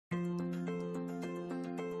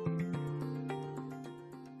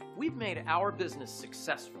We've made our business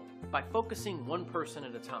successful by focusing one person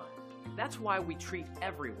at a time. That's why we treat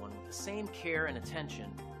everyone with the same care and attention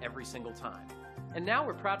every single time. And now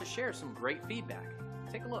we're proud to share some great feedback.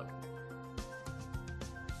 Take a look.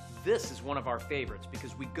 This is one of our favorites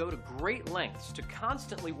because we go to great lengths to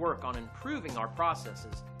constantly work on improving our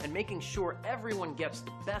processes and making sure everyone gets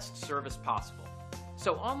the best service possible.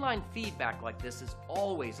 So online feedback like this is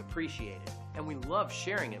always appreciated, and we love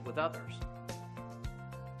sharing it with others.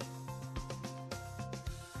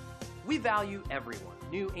 We value everyone,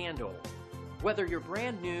 new and old. Whether you're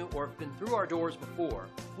brand new or have been through our doors before,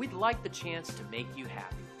 we'd like the chance to make you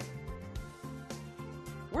happy.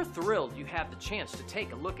 We're thrilled you have the chance to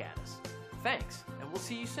take a look at us. Thanks, and we'll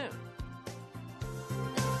see you soon.